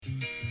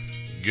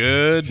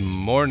Good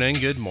morning,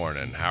 good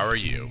morning. How are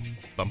you?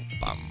 Bum,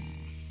 bum.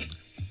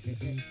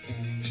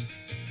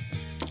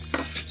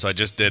 So I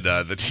just did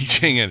the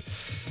teaching and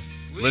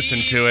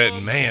listened to it,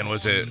 and man,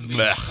 was it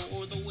blech.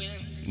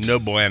 No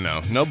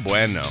bueno, no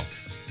bueno.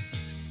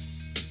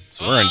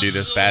 So we're going to do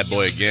this bad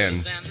boy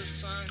again.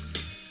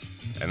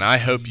 And I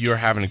hope you're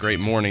having a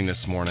great morning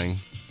this morning.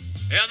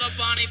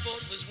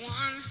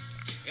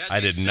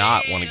 I did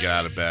not want to get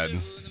out of bed.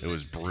 It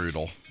was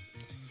brutal.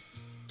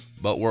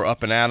 But we're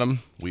up and at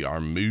 'em. We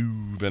are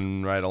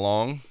moving right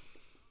along.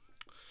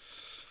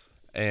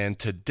 And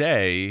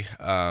today,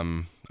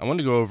 I want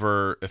to go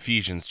over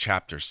Ephesians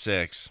chapter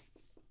 6.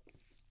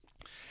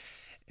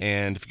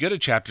 And if you go to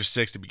chapter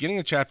 6, the beginning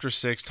of chapter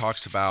 6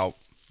 talks about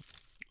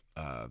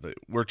that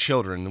we're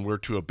children and we're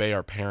to obey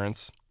our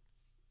parents.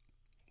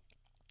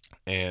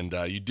 And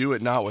you do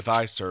it not with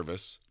eye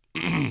service,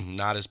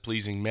 not as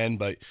pleasing men,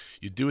 but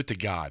you do it to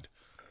God.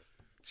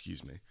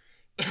 Excuse me.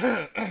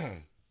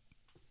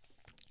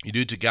 You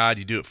do it to God,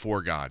 you do it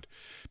for God.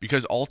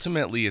 Because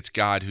ultimately it's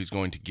God who's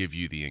going to give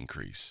you the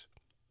increase.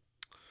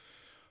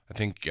 I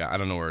think, I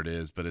don't know where it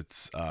is, but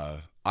it's,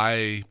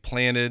 I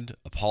planted,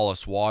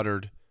 Apollos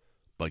watered,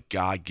 but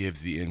God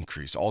gives the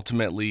increase.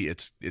 Ultimately,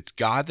 it's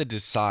God that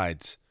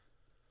decides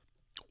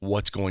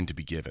what's going to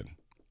be given.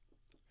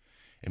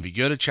 And if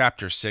you go to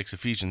chapter 6,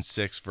 Ephesians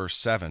 6, verse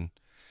 7,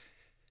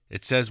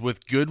 it says,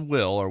 with good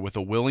will or with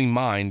a willing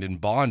mind in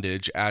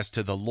bondage as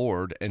to the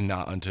Lord and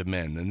not unto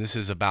men. And this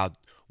is about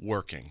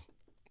working.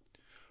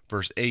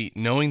 Verse 8,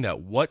 knowing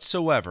that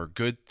whatsoever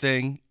good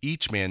thing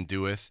each man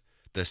doeth,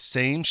 the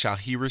same shall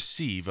he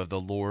receive of the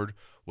Lord,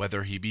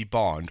 whether he be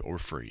bond or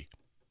free.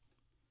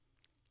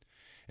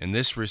 And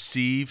this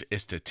receive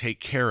is to take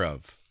care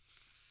of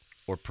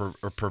or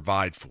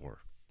provide for.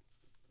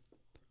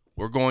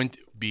 We're going to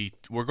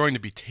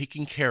be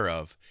taken care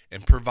of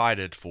and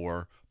provided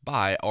for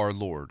by our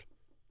Lord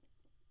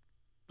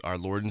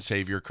and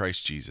Savior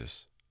Christ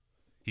Jesus.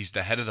 He's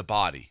the head of the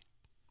body.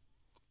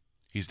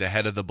 He's the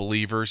head of the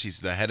believers.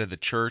 He's the head of the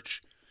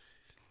church.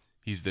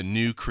 He's the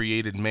new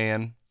created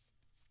man.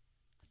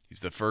 He's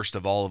the first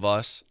of all of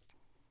us.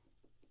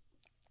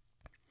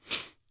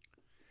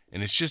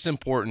 And it's just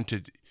important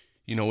to,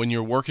 when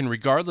you're working,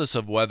 regardless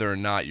of whether or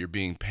not you're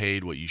being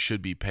paid what you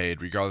should be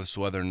paid, regardless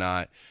of whether or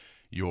not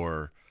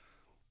you're,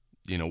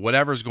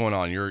 whatever's going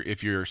on,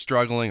 if you're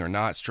struggling or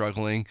not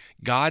struggling,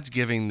 God's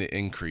giving the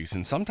increase.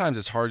 And sometimes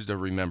it's hard to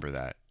remember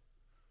that.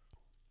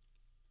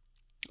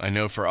 I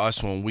know for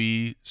us, when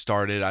we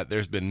started,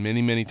 there's been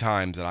many, many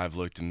times that I've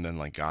looked and been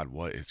like, God,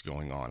 what is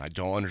going on? I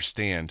don't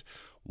understand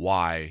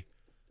why,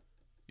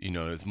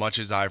 as much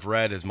as I've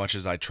read, as much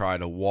as I try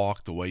to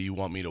walk the way you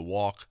want me to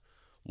walk,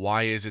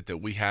 why is it that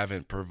we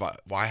haven't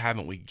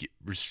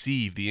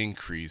received the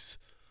increase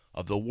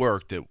of the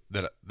work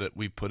that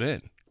we put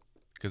in?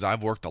 Because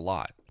I've worked a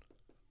lot.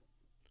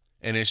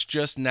 And it's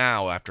just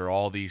now, after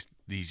all these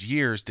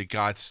years,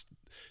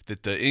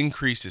 that the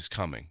increase is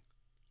coming.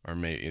 Or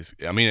maybe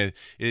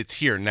it's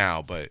here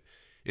now, but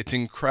it's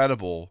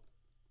incredible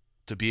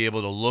to be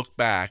able to look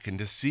back and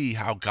to see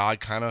how God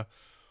kind of,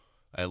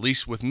 at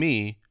least with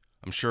me,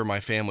 I'm sure my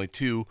family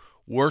too,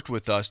 worked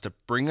with us to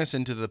bring us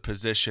into the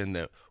position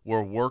that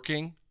we're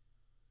working.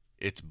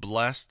 It's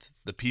blessed.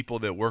 The people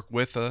that work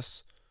with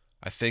us,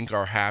 I think,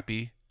 are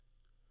happy.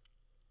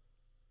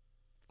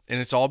 And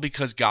it's all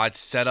because God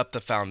set up the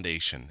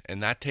foundation,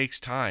 and that takes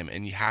time,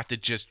 and you have to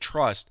just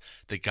trust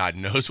that God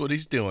knows what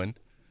he's doing.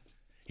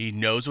 He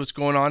knows what's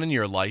going on in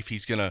your life.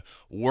 He's going to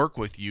work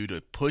with you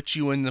to put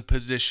you in the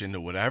position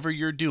that whatever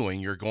you're doing,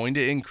 you're going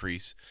to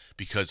increase,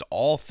 because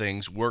all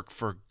things work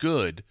for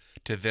good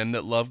to them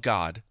that love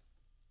God.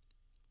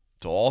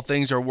 So all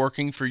things are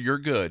working for your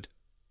good.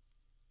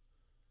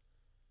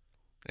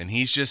 And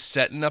he's just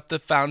setting up the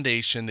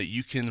foundation that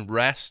you can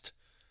rest,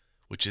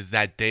 which is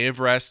that day of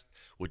rest,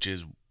 which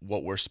is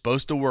what we're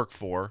supposed to work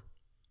for,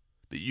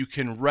 that you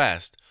can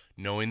rest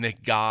knowing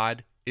that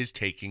God is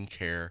taking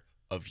care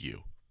of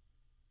you.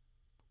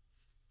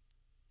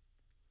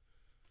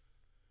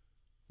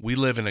 We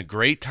live in a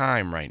great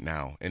time right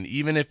now, and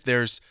even if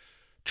there's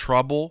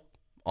trouble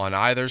on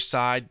either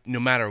side, no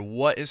matter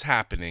what is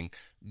happening,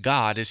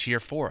 God is here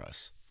for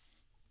us.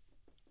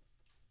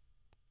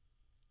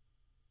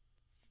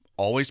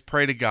 Always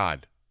pray to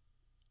God.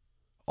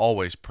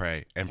 Always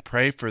pray, and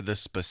pray for the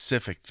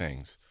specific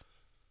things.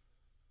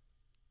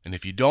 And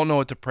if you don't know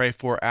what to pray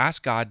for,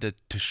 ask God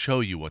to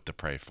show you what to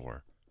pray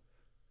for.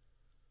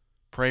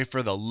 Pray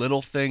for the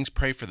little things,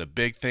 pray for the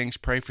big things,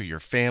 pray for your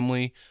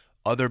family,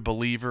 other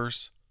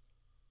believers,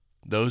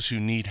 those who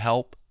need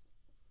help.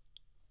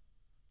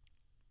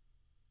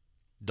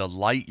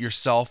 Delight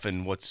yourself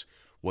in what's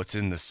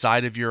in the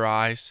sight of your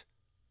eyes,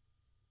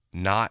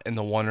 not in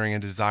the wondering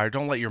and desire.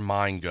 Don't let your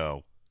mind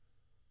go.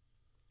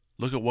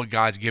 Look at what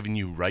God's given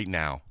you right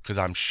now, because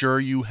I'm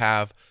sure you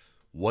have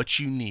what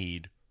you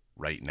need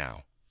right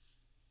now.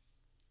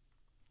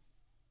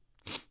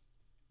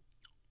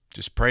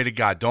 Just pray to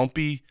God. Don't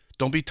be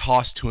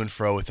tossed to and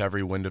fro with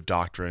every wind of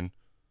doctrine.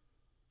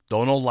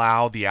 Don't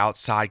allow the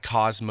outside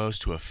cosmos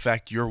to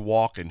affect your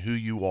walk and who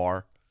you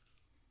are.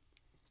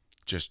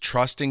 Just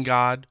trust in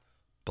God,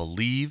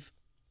 believe,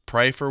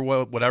 pray for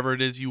whatever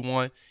it is you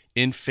want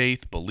in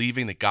faith,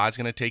 believing that God's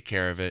going to take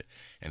care of it,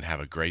 and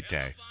have a great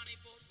day.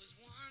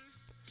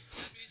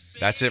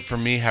 That's it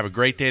from me. Have a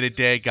great day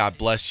today. God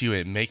bless you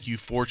and make you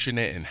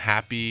fortunate and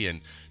happy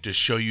and just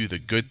show you the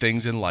good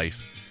things in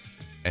life.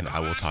 And I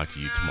will talk to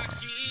you tomorrow.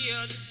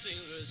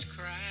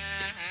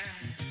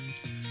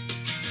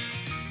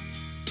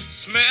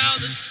 Smell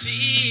the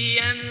sea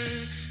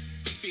and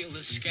feel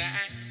the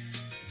sky.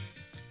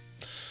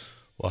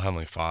 Well,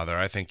 Heavenly Father,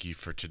 I thank you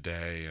for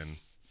today and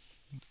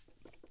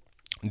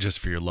just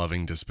for your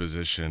loving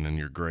disposition and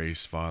your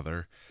grace,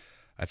 Father.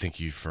 I thank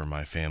you for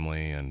my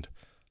family and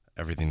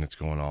everything that's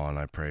going on.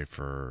 I pray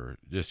for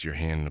just your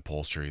hand in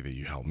upholstery, that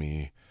you help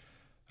me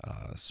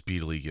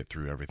speedily get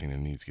through everything that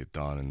needs to get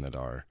done, and that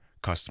our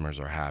customers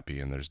are happy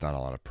and there's not a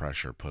lot of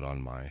pressure put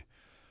on my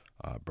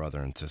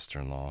brother and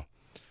sister-in-law.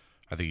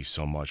 I thank you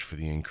so much for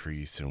the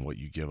increase in what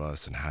you give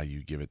us and how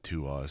you give it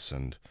to us,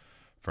 and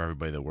for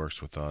everybody that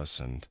works with us.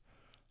 And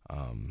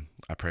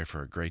I pray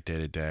for a great day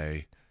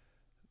today,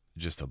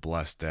 just a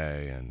blessed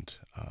day and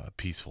a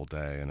peaceful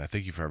day. And I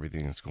thank you for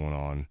everything that's going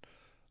on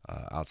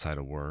outside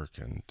of work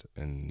and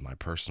in my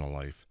personal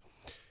life.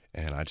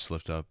 And I just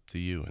lift up to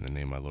you in the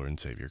name of my Lord and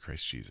Savior,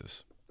 Christ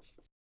Jesus.